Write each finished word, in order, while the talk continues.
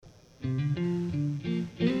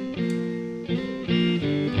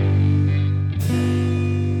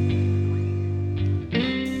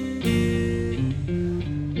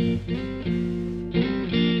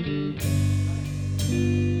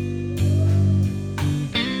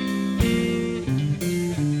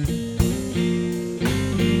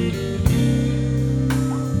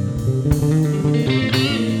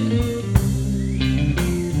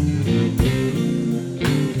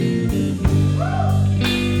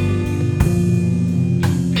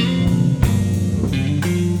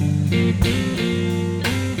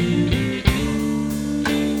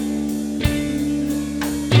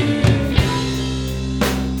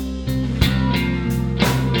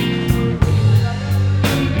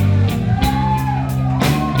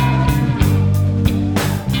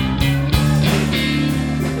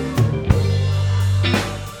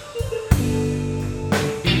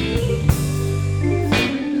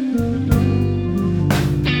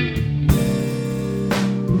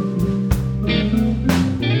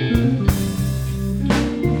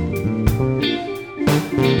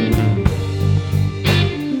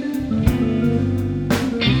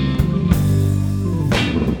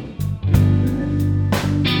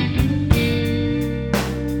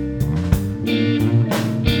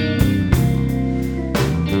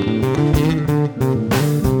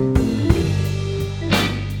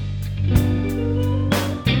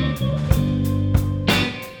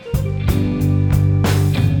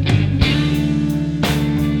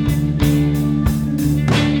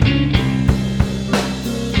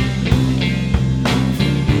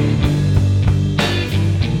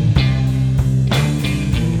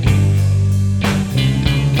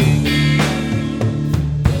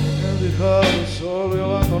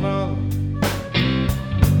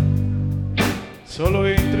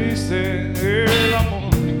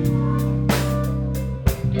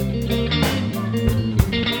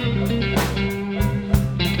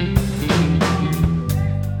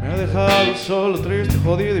quedado solo, triste,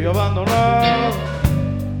 jodido y abandonado.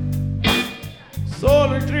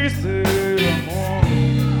 Solo y triste el amor.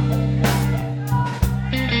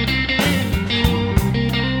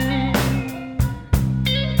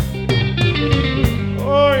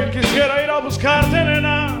 Hoy quisiera ir a buscarte,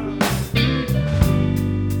 nena,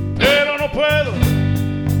 pero no puedo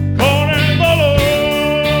con el dolor.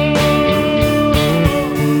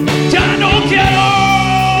 Ya no quiero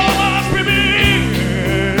más vivir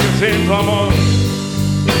sin tu amor.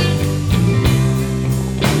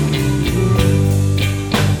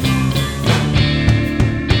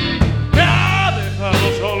 Me ha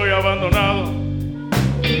dejado solo y abandonado,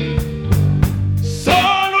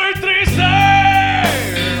 solo y triste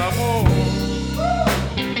el amor.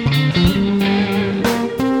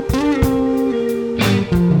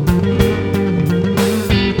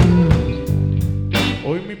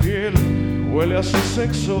 Hoy mi piel huele a su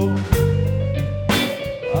sexo,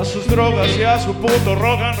 a sus drogas y a su puto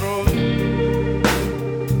rock and roll.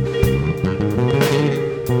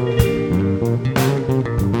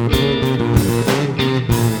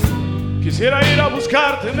 Quisiera ir a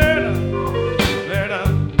buscarte, nena, nena,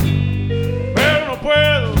 pero no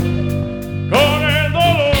puedo con el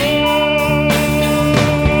dolor.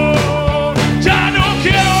 Ya no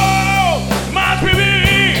quiero más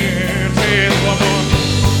vivir sin tu amor.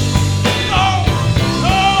 No,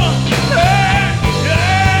 no, yeah,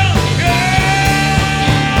 yeah.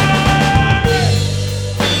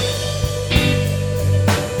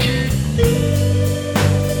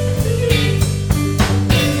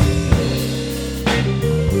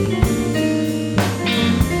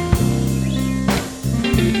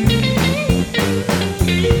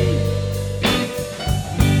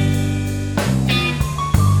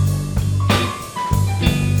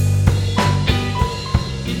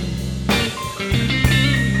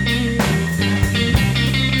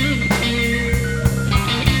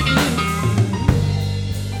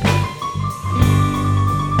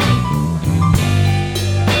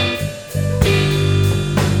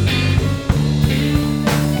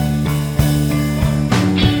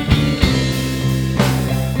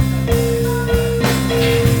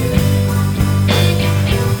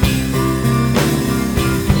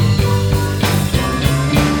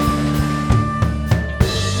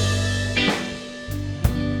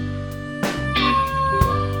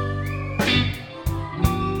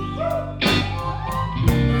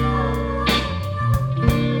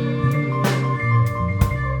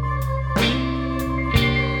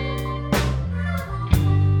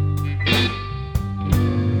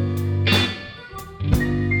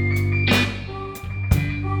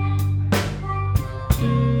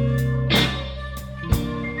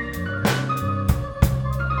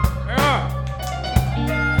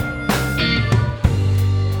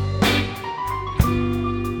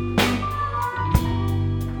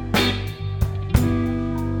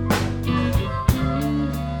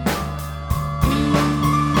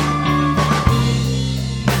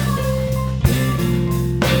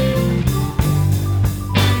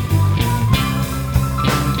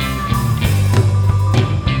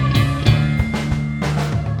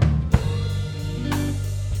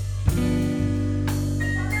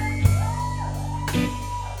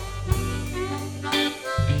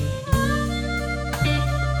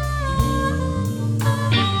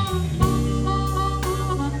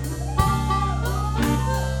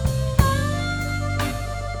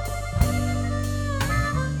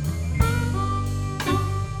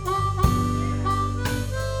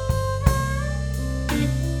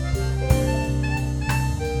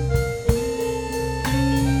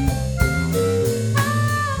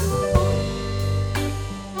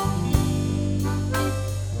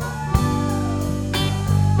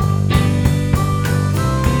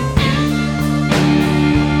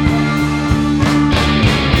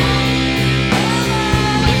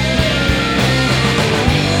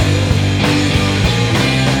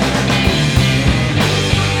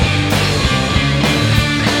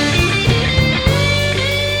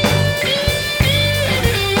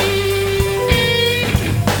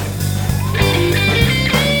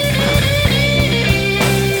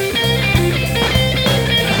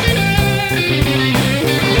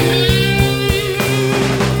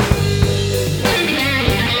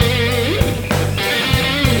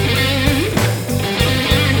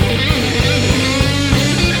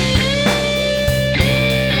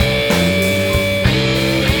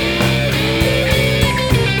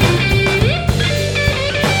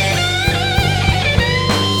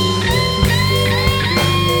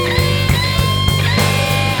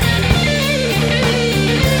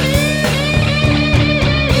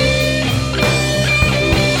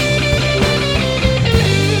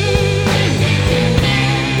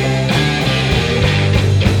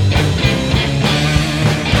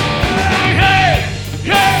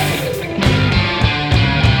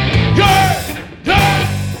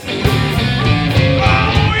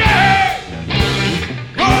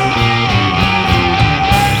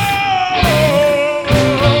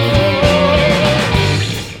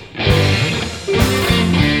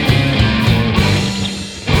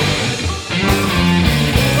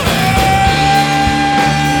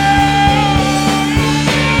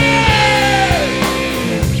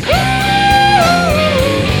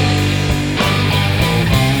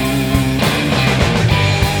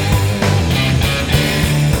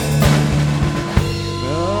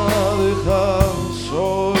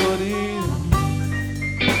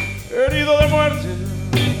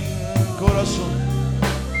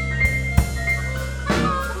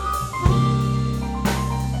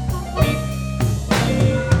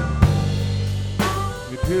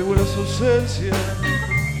 piel huele a su ausencia,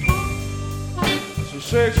 a su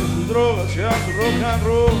sexo, a sus drogas y a su rock and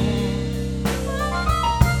roll.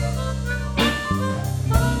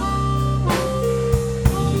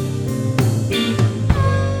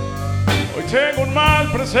 Hoy tengo un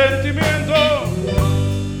mal presentimiento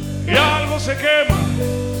y algo se quema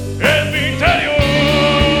en mi interior.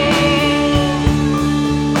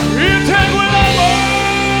 Y tengo el alma,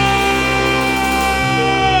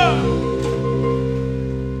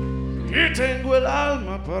 y tengo el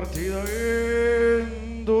alma partida.